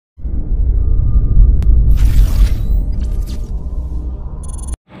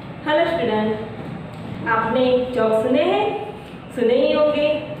Jokes सुने हैं? सुने ही होंगे।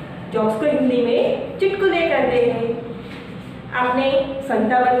 जोक्स को हिंदी में चुटकुले कहते हैं। आपने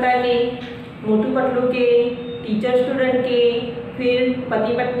संता बंता के, मोटू पतलू के, टीचर स्टूडेंट के, फिर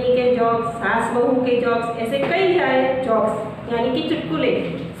पति पत्नी के जोक्स, सास बहू के जोक्स, ऐसे कई सारे जोक्स यानी कि चुटकुले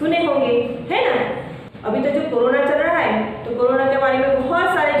सुने होंगे, है ना। अभी तो जो कोरोना चल रहा है तो कोरोना के बारे में बहुत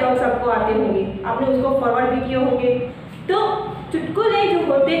सारे जोक्स आपको आते होंगे, आपने उसको फॉरवर्ड भी किए होंगे। तो चुटकुले जो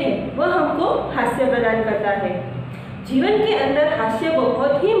होते हैं वह हमको हास्य प्रदान करता है। जीवन के अंदर हास्य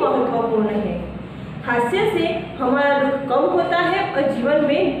बहुत ही महत्वपूर्ण है। हास्य से हमारा दुख कम होता है और जीवन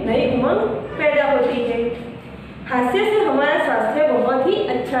में नई उमंग पैदा होती है। हास्य से हमारा स्वास्थ्य बहुत ही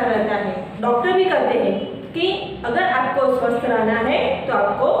अच्छा रहता है। डॉक्टर भी कहते हैं कि अगर आपको स्वस्थ रहना है तो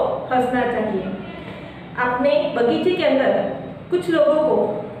आपको हंसना चाहिए। आपने बगीचे के अंदर कुछ लोगों को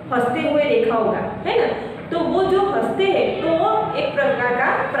हंसते हुए देखा होगा, है ना। तो वो जो हंसते हैं तो वो एक प्रकार का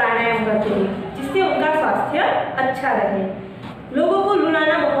प्राणायाम करते हैं जिससे उनका स्वास्थ्य अच्छा रहे। लोगों को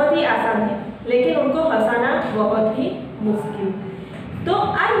रुलाना बहुत ही आसान है लेकिन उनको हंसाना बहुत ही मुश्किल। तो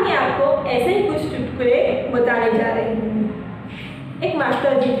आज मैं आपको ऐसे ही कुछ चुटकुले बताने जा रही हूँ। एक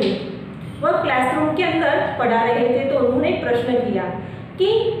मास्टर जी थे, वह क्लासरूम के अंदर पढ़ा रहे थे तो उन्होंने एक प्रश्न किया कि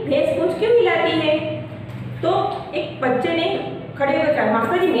भैंस पूंछ क्यों हिलाती है। तो एक बच्चे ने खड़े होकर कहा,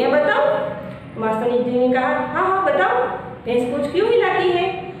 मास्टर जी मैं बताऊं। मास्टर जी ने कहा हाँ हाँ बताओ, भैंस पूंछ क्यों हिलाती है।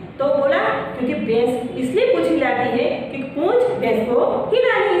 तो बोला क्योंकि भैंस इसलिए पूंछ हिलाती है कि पूंछ भैंस को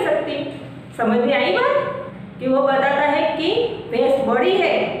हिला नहीं सकती। समझ में आई बात कि वो बताता है कि भैंस बड़ी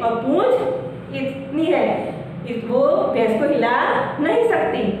है और पूंछ इतनी है, वो भैंस को हिला नहीं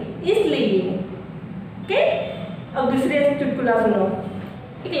सकती इसलिए। ओके, अब दूसरे चुटकुला सुनो।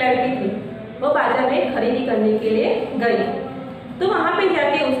 एक लड़की थी, वो बाजार में खरीदी करने के लिए गई। तो वहाँ पे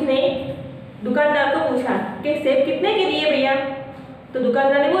जाके उसने दुकानदार को पूछा कि सेब कितने के दिए भैया। तो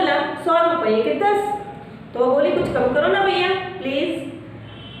दुकानदार ने बोला 100 रुपये के 10। तो वो बोली कुछ कम करो ना भैया प्लीज़।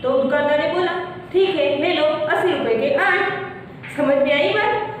 तो दुकानदार ने बोला ठीक है ले लो 80 रुपये के 8। समझ में आई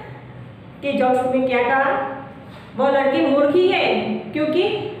बात कि जोक्स में क्या कहा। वो लड़की मूर्खी है क्योंकि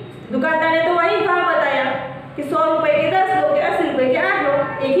दुकानदार ने तो वही भाव बताया कि 100 रुपये के 10 लो, 80 रुपये के 8 लो,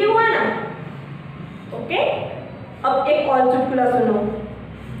 एक ही हुआ ना। ओके, अब एक और चुटकुला सुनो।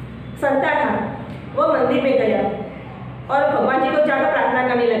 संता था, वो मंदिर में गया और भगवान जी को जाकर प्रार्थना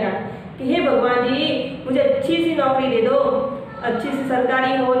करने लगा कि हे भगवान जी मुझे अच्छी सी नौकरी दे दो, अच्छी सी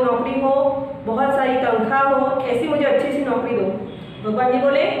सरकारी हो नौकरी हो, बहुत सारी तनख्वाह हो, ऐसी मुझे अच्छी सी नौकरी दो। भगवान जी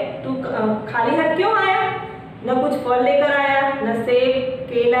बोले तू खाली हाथ क्यों आया, न कुछ फल लेकर आया, न सेब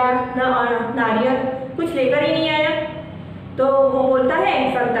केला न नारियल, कुछ लेकर ही नहीं आया। तो वो बोलता है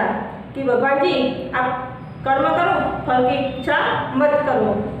संता कि भगवान जी आप कर्म करो, फल की इच्छा मत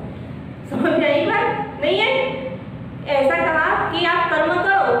करो। समझ में आई बात नहीं है। ऐसा कहा कि आप कर्म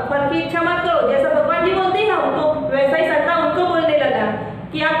करो, फल की इच्छा मत करो, जैसा भगवान जी बोलते हैं उनको, वैसा ही संता उनको बोलने लगा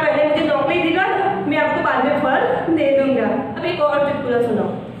कि आप पहले मुझे नौकरी दिला दो, मैं आपको बाद में फल दे दूंगा। अब एक और चुटकुला सुनो।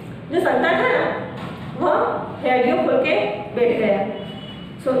 जो संता था ना, वह रेडियो खोल के बैठ गया।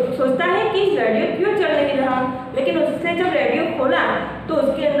 सोचता है कि रेडियो क्यों चल नहीं रहा, लेकिन उसने जब रेडियो खोला तो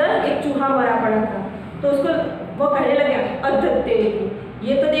उसके अंदर एक चूहा मरा पड़ा था। तो उसको वो कहने लगा अद्भुत,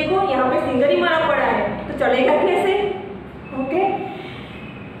 ये तो देखो यहाँ पे सिंगर ही मरा पड़ा है, तो चलेगा कैसे। ओके,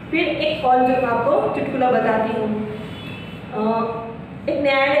 फिर एक और जो आपको चुटकुला बताती हूँ। एक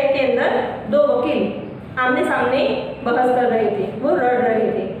न्यायालय के अंदर 2 वकील आमने सामने बहस कर रहे थे, वो लड़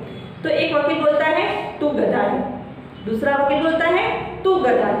रहे थे। तो एक वकील बोलता है तू गधा है, दूसरा वकील बोलता है तू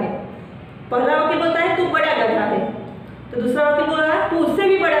गधा है। पहला वकील बोलता है तू बड़ा गधा है, तो दूसरा वकील बोल रहा है तू उससे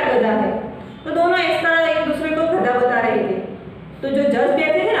भी बड़ा गधा है। तो दोनों इस तरह एक दूसरे को गधा बता रहे थे। तो जो जज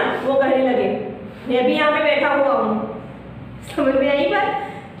बैठे थे ना, वो कहने लगे मैं भी यहाँ पे बैठा हुआ हूँ। समझ में आई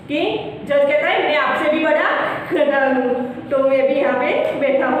बात कि जज कहता है मैं आपसे भी बड़ा गधा हूँ, तो मैं भी यहाँ पे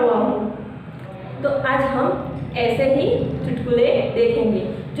बैठा हुआ हूँ। तो आज हम ऐसे ही चुटकुले देखेंगे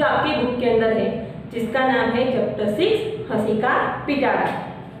जो आपकी बुक के अंदर है, जिसका नाम है चैप्टर 6 हंसी का पिटारा।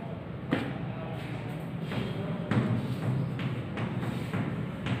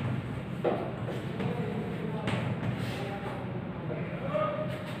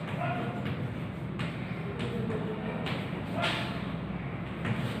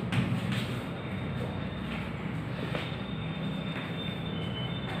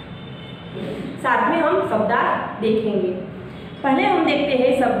 साथ में हम शब्दार्थ देखेंगे। पहले हम देखते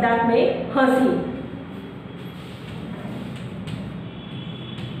हैं शब्दार्थ में हंसी।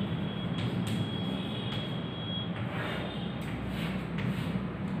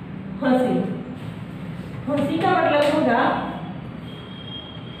 हंसी, हंसी का मतलब होगा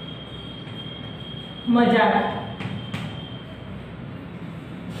मजाक।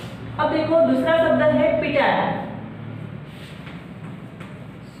 अब देखो दूसरा शब्द है पिटारा।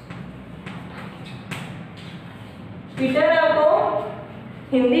 पिटारा को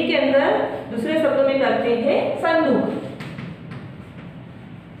हिंदी के अंदर दूसरे शब्दों में करते हैं संदूक,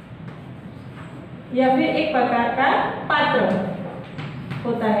 या फिर एक प्रकार का पात्र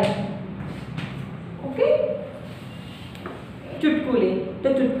होता है। ओके। चुटकुले,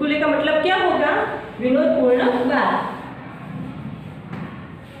 तो चुटकुले का मतलब क्या होगा? विनोदपूर्ण बात।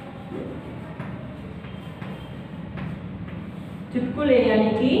 चुटकुले यानी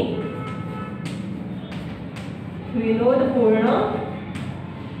कि विनोदपूर्ण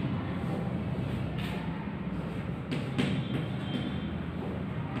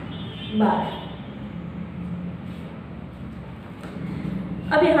बात।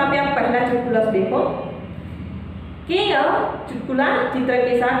 अब यहाँ पे आप पहला चुटकुला देखो कि यह चुटकुला चित्र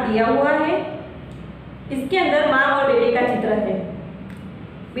के साथ दिया हुआ है। इसके अंदर माँ और बेटे का चित्र है।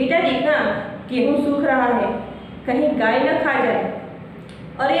 बेटा देखना, गेहूं सूख रहा है, कहीं गाय न खा जाए।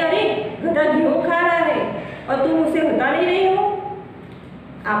 अरे अरे, गधा गेहूं खा रहा है और तुम उसे हटा नहीं रही हो।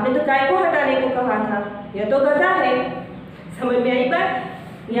 आपने तो गाय को हटाने को कहा था, यह तो गधा है। समझ में आई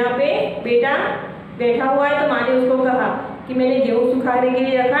बात? यहाँ पे बेटा बैठा हुआ है तो माँ ने उसको कहा कि मैंने गेहूं सुखाने के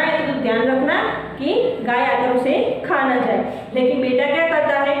लिए रखा है, तो ध्यान रखना कि गाय आकर उसे खा ना जाए। लेकिन बेटा क्या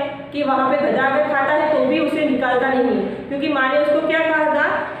करता है कि वहाँ पे गधा अगर खाता है तो भी उसे निकालता नहीं है, क्योंकि माँ ने उसको क्या कहा था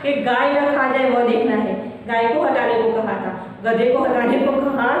कि गाय ना खा जाए वह देखना है। गाय को हटाने को कहा था, गधे को हटाने को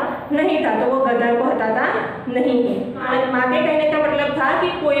कहा नहीं था, तो वो गधा को हटाता नहीं है। माँ के कहने का मतलब था कि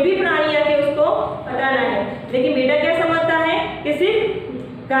कोई भी प्राणी आके उसको हटाना है, लेकिन बेटा क्या समझता है कि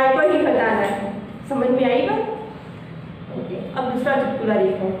सिर्फ गाय को ही हटाना है। समझ में आई बात? ओके। अब दूसरा चुटकुला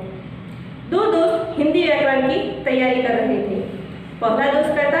देखो। दो दोस्त हिंदी व्याकरण की तैयारी कर रहे थे। पहला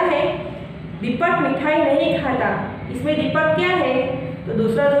दोस्त कहता है दीपक मिठाई नहीं खाता, इसमें दीपक क्या है? तो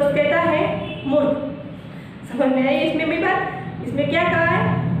दूसरा दोस्त कहता है मूर्ख। समझ में आई इसमें भी बात? इसमें क्या कहा है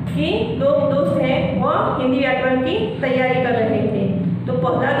कि दो दोस्त हैं वह हिंदी व्याकरण की तैयारी कर रहे थे। तो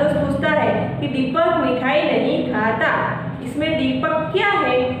पहला दोस्त पूछता है कि दीपक मिठाई नहीं खाता, इसमें दीपक क्या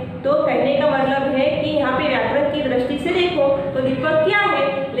है? तो कहने का मतलब है कि यहाँ पे व्याकरण की दृष्टि से देखो तो दीपक क्या है,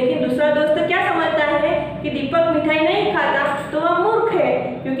 लेकिन दूसरा दोस्त क्या समझता है कि दीपक मिठाई नहीं खाता तो वह मूर्ख है,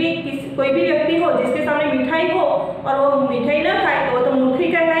 क्योंकि कोई भी व्यक्ति हो जिसके सामने मिठाई हो और वो मिठाई ना खाए तो वो तो मूर्ख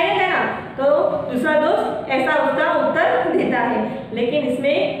ही कहलाएगा ना। तो दूसरा दोस्त ऐसा उसका उत्तर देता है। लेकिन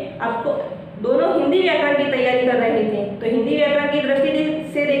इसमें आपको दोनों हिंदी व्याकरण की तैयारी कर रहे थे, तो हिंदी व्याकरण की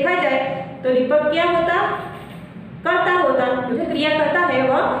दृष्टि से देखा जाए तो दीपक क्या होता? कर्ता होता, जो क्रिया करता है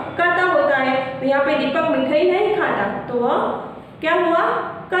वह कर्ता होता है। तो यहाँ पे दीपक मिठाई नहीं खाता तो वह क्या हुआ?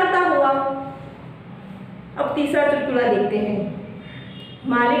 कर्ता हुआ। अब तीसरा चुटकुला देखते हैं।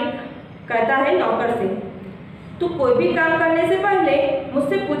 मालिक कहता है नौकर से, तू कोई भी काम करने से पहले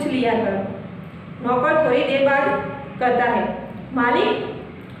मुझसे पूछ लिया कर। नौकर थोड़ी देर बाद कहता है मालिक,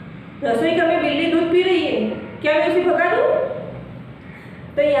 रसोई घर में बिल्ली दूध पी रही है, क्या मैं उसे भगा दूँ?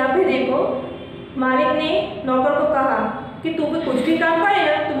 तो यहाँ पे देखो मालिक ने नौकर को कहा कि तू भी कुछ भी काम करे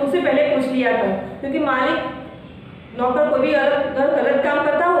ना तो मुझसे पहले पूछ लिया कर, क्योंकि मालिक नौकर कोई भी गलत काम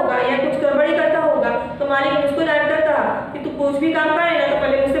करता होगा या कुछ गड़बड़ी करता होगा तो मालिक ने उसको डांट कर कहा कि तू कुछ भी काम करे ना तो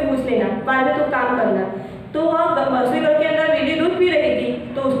पहले मुझसे पूछ लेना, बाद में तू काम करना। तो वह रसोई घर के अंदर बिल्ली दूध पी रही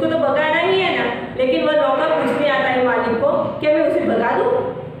थी तो उसको तो भगाना ही है ना, लेकिन वह नौकर पूछने आता है मालिक को क्या मैं उसे भगा दूँ?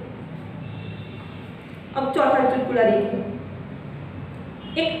 अब चौथा चुटकुला देखिए।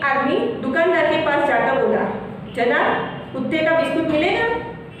 एक आदमी दुकानदार के पास जाकर बोला, जनाब कुत्ते का बिस्कुट मिलेगा?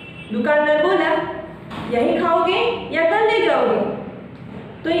 दुकानदार बोला, यही खाओगे या घर ले जाओगे?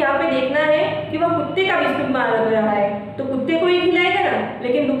 तो यहाँ पे देखना है कि वह कुत्ते का बिस्कुट मांग रहा है तो कुत्ते को ही खिलाएगा ना,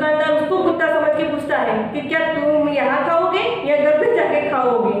 लेकिन दुकानदार उसको कुत्ता समझ के पूछता है कि क्या तुम यहाँ खाओगे या घर पे जाके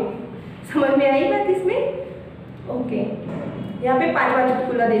खाओगे? समझ में आई बात इसमें? ओके। यहाँ पे पांचवा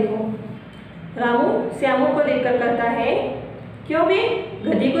चुटकुला देखो। रामू श्यामू को लेकर कहता है, क्यों बे,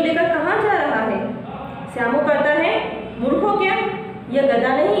 गधे को लेकर कहाँ जा रहा है? श्यामू कहता है, मूर्ख हो क्या, यह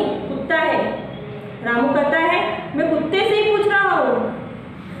गधा नहीं कुत्ता है। रामू कहता है, मैं कुत्ते से ही पूछ रहा हूँ।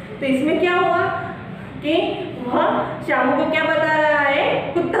 तो इसमें क्या हुआ कि वह श्यामू को क्या बता रहा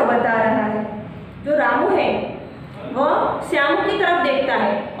है? कुत्ता बता रहा है। जो रामू है वह श्यामू की तरफ देखता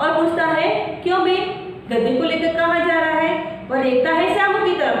है और पूछता है, क्यों बे, गधे को लेकर कहाँ जा रहा है? वह देखता है श्यामू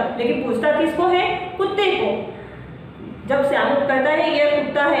की तरफ, लेकिन पूछता किसको है? कुत्ते को। जब श्यामू कहता है यह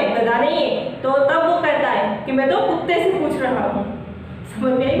कुत्ता है गधा नहीं है, तो तब वो कहता है कि मैं तो कुत्ते से पूछ रहा हूँ।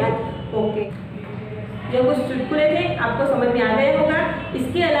 समझ में आई बात? ओके। जो कुछ चुटकुले थे आपको समझ में आ गया होगा।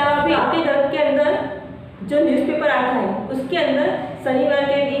 इसके अलावा भी आपके घर के अंदर जो न्यूज़पेपर आता है उसके अंदर शनिवार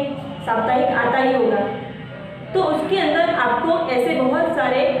के दिन साप्ताहिक आता ही होगा, तो उसके अंदर आपको ऐसे बहुत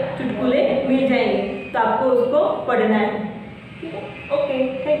सारे चुटकुले पढ़ना है। ठीक है, ओके,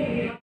 थैंक यू।